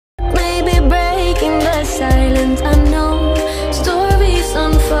silent unknown. Stories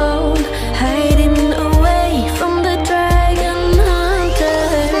unfold, hiding away from the dragon hunter.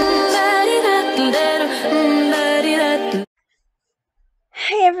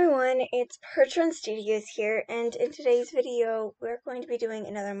 Hey everyone, it's Percheron Studios here, and in today's video we're going to be doing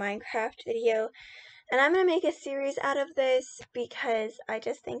another Minecraft video, and I'm going to make a series out of this because I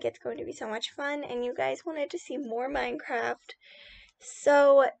just think it's going to be so much fun and you guys wanted to see more Minecraft.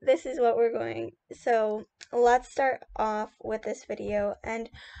 So this is what we're going. So let's start off with this video, and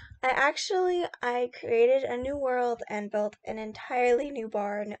I created a new world and built an entirely new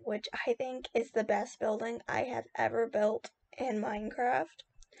barn, which I think is the best building I have ever built in Minecraft.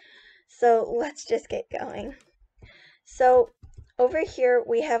 So let's just get going. So over here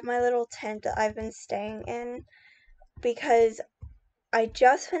we have my little tent that I've been staying in because I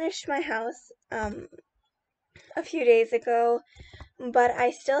just finished my house a few days ago, but I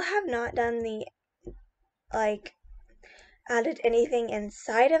still have not done the added anything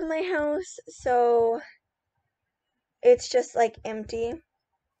inside of my house, so it's just empty.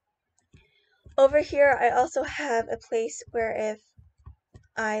 Over here I also have a place where if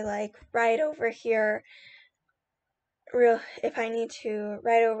I ride over here if I need to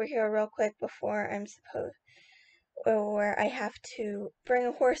ride over here real quick before or I have to bring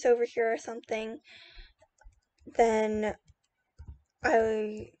a horse over here or something, then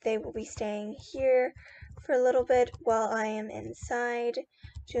they will be staying here for a little bit while I am inside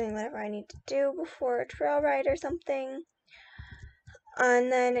doing whatever I need to do before a trail ride or something.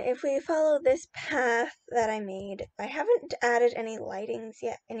 And then if we follow this path that I made, I haven't added any lightings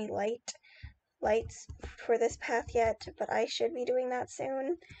yet, any lights for this path yet, but I should be doing that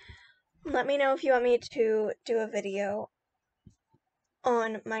soon. Let me know if you want me to do a video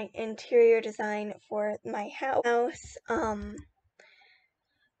on my interior design for my house.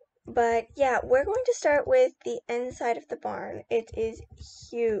 But yeah, we're going to start with the inside of the barn. It is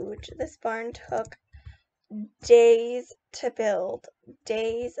huge. This barn took days to build,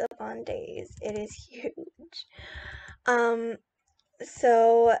 days upon days. It is huge.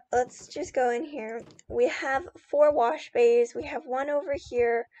 So let's just go in here. We have 4 wash bays. We have one over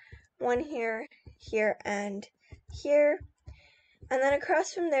here, one here, here, and here. And then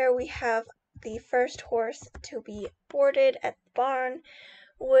across from there we have the first horse to be boarded at the barn,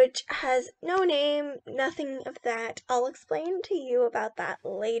 which has no name, nothing of that. I'll explain to you about that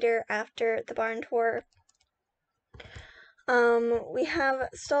later after the barn tour. We have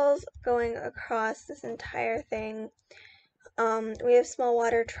stalls going across this entire thing. We have small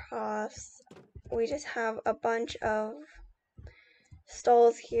water troughs. We just have a bunch of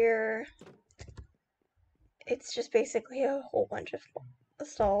stalls here. It's just basically a whole bunch of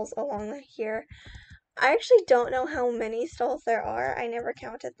stalls along here. I actually don't know how many stalls there are. I never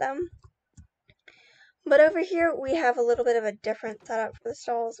counted them. But over here we have a little bit of a different setup for the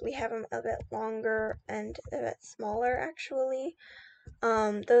stalls. We have them a bit longer and a bit smaller actually.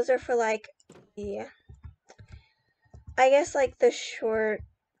 Those are for the short,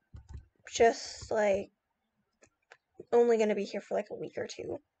 just only gonna be here for a week or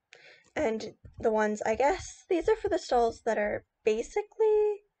two. And the ones, these are for the stalls that are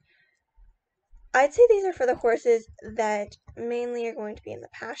basically, I'd say these are for the horses that mainly are going to be in the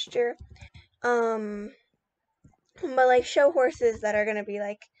pasture. But show horses that are gonna be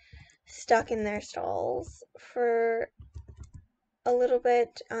stuck in their stalls for a little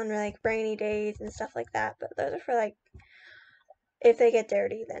bit on rainy days and stuff like that. But those are for if they get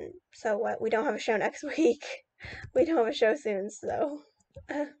dirty, then so what? We don't have a show next week. We don't have a show soon, so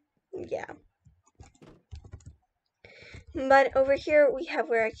yeah. But over here we have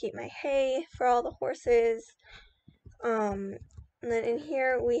where I keep my hay for all the horses. And then in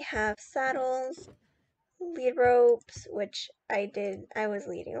here we have saddles, lead ropes, which I was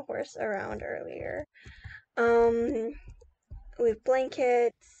leading a horse around earlier. We have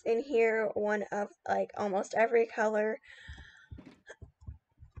blankets in here, one of almost every color.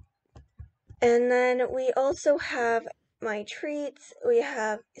 And then we also have my treats. We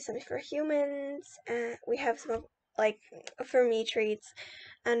have some for humans, and we have some for me treats.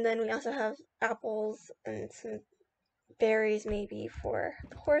 And then we also have apples and some berries maybe for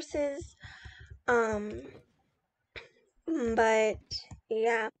the horses. But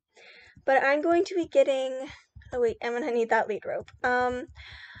yeah. But I'm going to be getting, oh wait, I'm gonna need that lead rope. I'm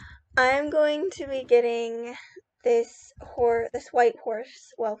going to be getting this white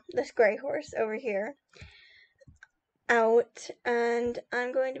horse, well, this gray horse over here out, and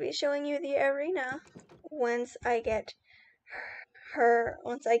I'm going to be showing you the arena once I get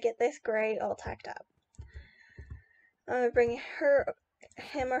this gray all tacked up. I'm gonna bring her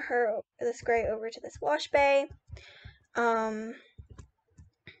him or her, this gray, over to this wash bay.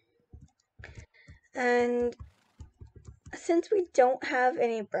 And since we don't have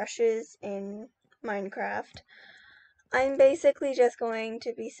any brushes in Minecraft, I'm basically just going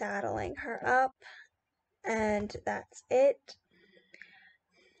to be saddling her up, and that's it.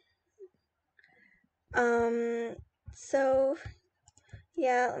 So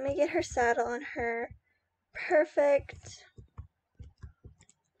yeah, let me get her saddle on her. Perfect.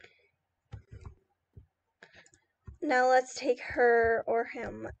 Now let's take her or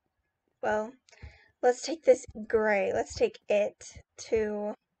him, well, let's take this gray, let's take it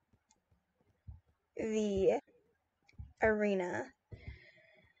to the arena.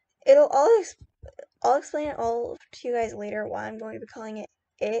 I'll explain it all to you guys later why I'm going to be calling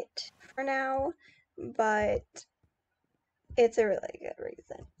it for now, but it's a really good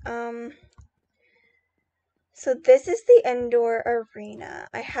reason. So this is the indoor arena.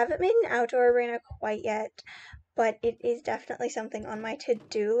 I haven't made an outdoor arena quite yet, but it is definitely something on my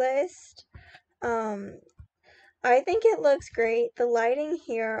to-do list. I think it looks great. The lighting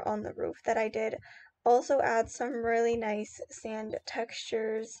here on the roof that I did also adds some really nice sand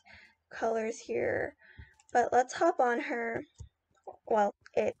textures, colors here. But let's hop on her. Well,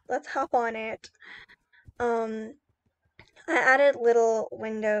 let's hop on it. I added little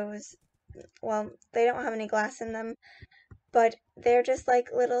windows. Well, they don't have any glass in them, but they're just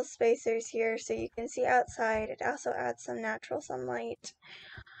like little spacers here so you can see outside. It also adds some natural sunlight.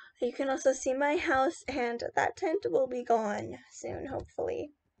 You can also see my house, and that tent will be gone soon,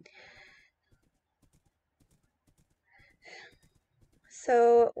 hopefully.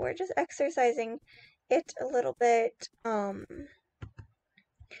 So we're just exercising it a little bit. I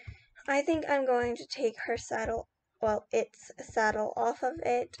think I'm going to take her saddle, well, its saddle off of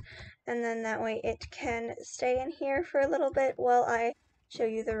it, and then that way it can stay in here for a little bit while I show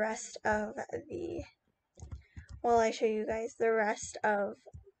you the rest of the, while I show you guys the rest of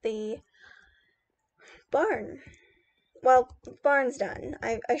the barn. Well, barn's done.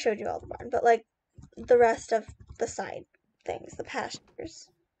 I showed you all the barn, but like the rest of the side things, the pastures.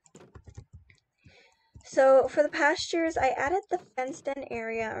 So for the pastures, I added the fenced-in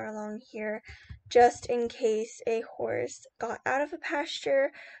area along here just in case a horse got out of a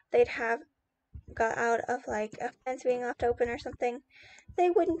pasture, they'd have got out of like a fence being left open or something. They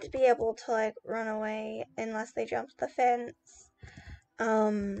wouldn't be able to like run away unless they jumped the fence.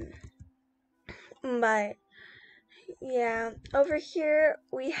 But yeah, over here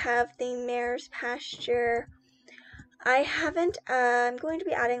we have the mare's pasture. I'm going to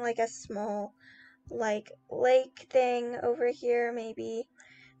be adding like a small like lake thing over here maybe,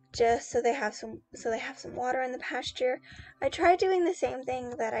 just so they have some water in the pasture. I tried doing the same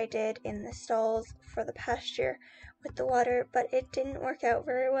thing that I did in the stalls for the pasture with the water, but it didn't work out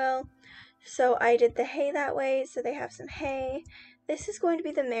very well. So I did the hay that way, so they have some hay. This is going to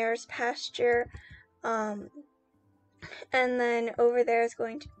be the mare's pasture. And then over there is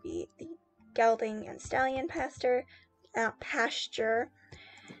going to be the gelding and stallion pasture.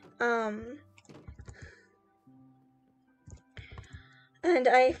 And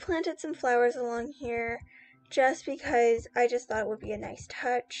I planted some flowers along here just because I just thought it would be a nice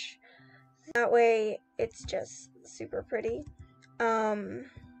touch. That way it's just super pretty. And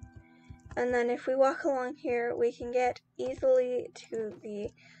then if we walk along here, we can get easily to the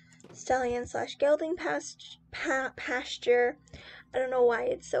stallion / gelding pasture. I don't know why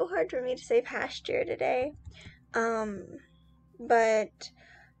it's so hard for me to say pasture today. But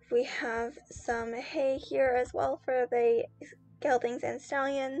we have some hay here as well for the geldings and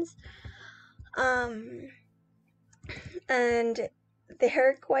stallions. And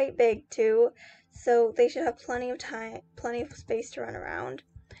they're quite big too, so they should have plenty of space to run around.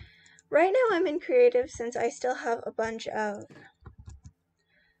 Right now I'm in creative since I still have a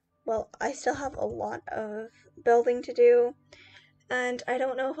lot of building to do, and I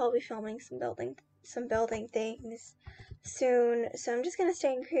don't know if I'll be filming some building things soon, so I'm just gonna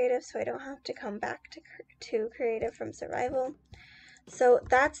stay in creative so I don't have to come back to creative from survival. So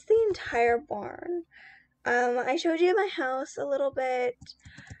that's the entire barn. I showed you my house a little bit,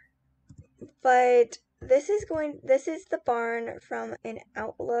 but this is the barn from an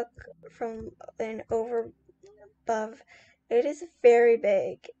outlook, from an over above. It is very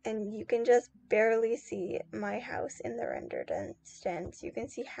big, and you can just barely see my house in the rendered instance. You can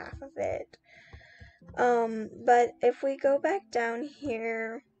see half of it. But if we go back down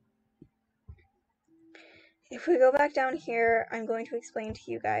here, I'm going to explain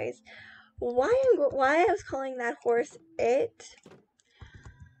to you guys why I was calling that horse it.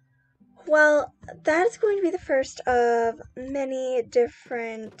 Well, that's going to be the first of many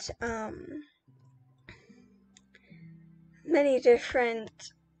different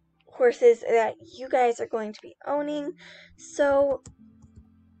horses that you guys are going to be owning. So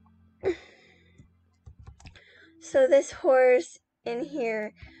this horse in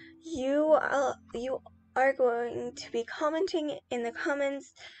here, you are going to be commenting in the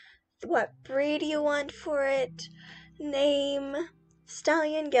comments what breed you want for it, name,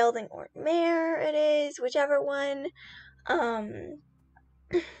 stallion, gelding, or mare it is, whichever one,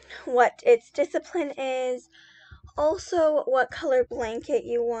 what its discipline is, also what color blanket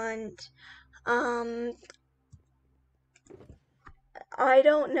you want. I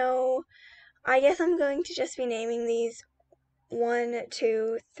don't know. I guess I'm going to just be naming these 1,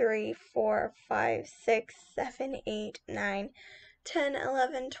 2, 3, 4, 5, 6, 7, 8, 9, 10,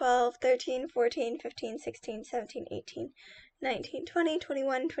 11, 12, 13, 14, 15, 16, 17, 18, 19, 20,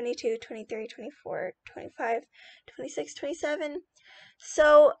 21, 22, 23, 24, 25, 26, 27.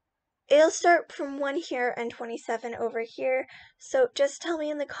 So it'll start from 1 here and 27 over here. So just tell me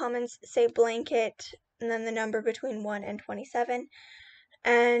in the comments, say blanket, and then the number between 1 and 27.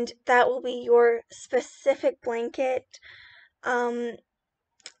 And that will be your specific blanket. I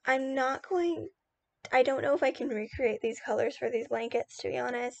don't know if I can recreate these colors for these blankets, to be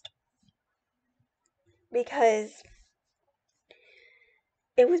honest, because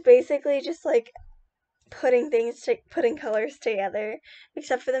it was basically just like putting colors together,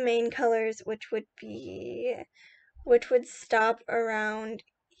 except for the main colors, which would stop around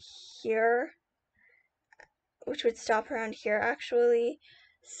here, actually.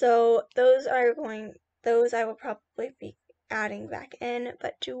 So those I will probably be adding back in,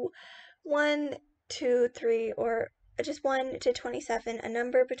 but do 1, 2, 3, or just 1 to 27, a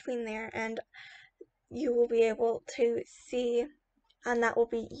number between there, and you will be able to see, and that will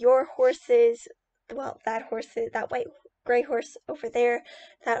be your horses. Well, that white gray horse over there,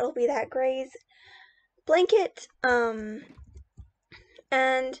 that will be that gray's blanket. And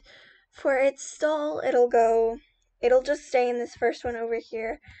for its stall, it'll just stay in this first one over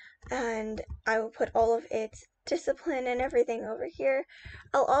here, and I will put all of its discipline and everything over here.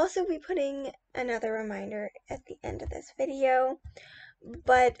 I'll also be putting another reminder at the end of this video,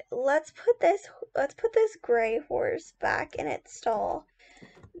 but let's put this gray horse back in its stall.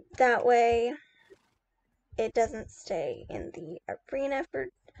 That way it doesn't stay in the arena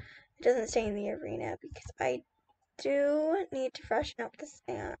because I do need to freshen up the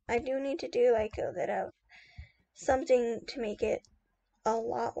sand. I do need to do like a bit of something to make it a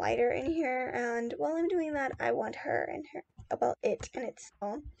lot lighter in here, and while I'm doing that, I want it and its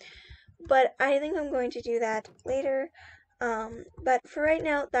stall. But I think I'm going to do that later. But for right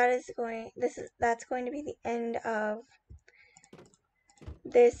now, that's going to be the end of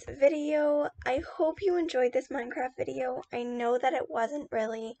this video. I hope you enjoyed this Minecraft video. I know that it wasn't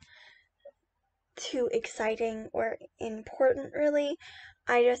really too exciting or important, really.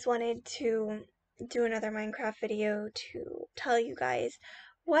 I just wanted to do another Minecraft video to tell you guys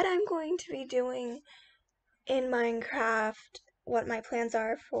what I'm going to be doing in Minecraft, what my plans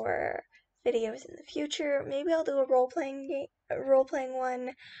are for videos in the future. Maybe I'll do a role-playing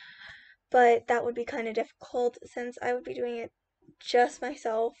one, but that would be kind of difficult since I would be doing it just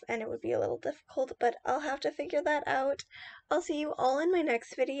myself, and it would be a little difficult, but I'll have to figure that out. I'll see you all in my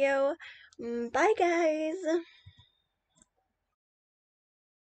next video. Bye, guys!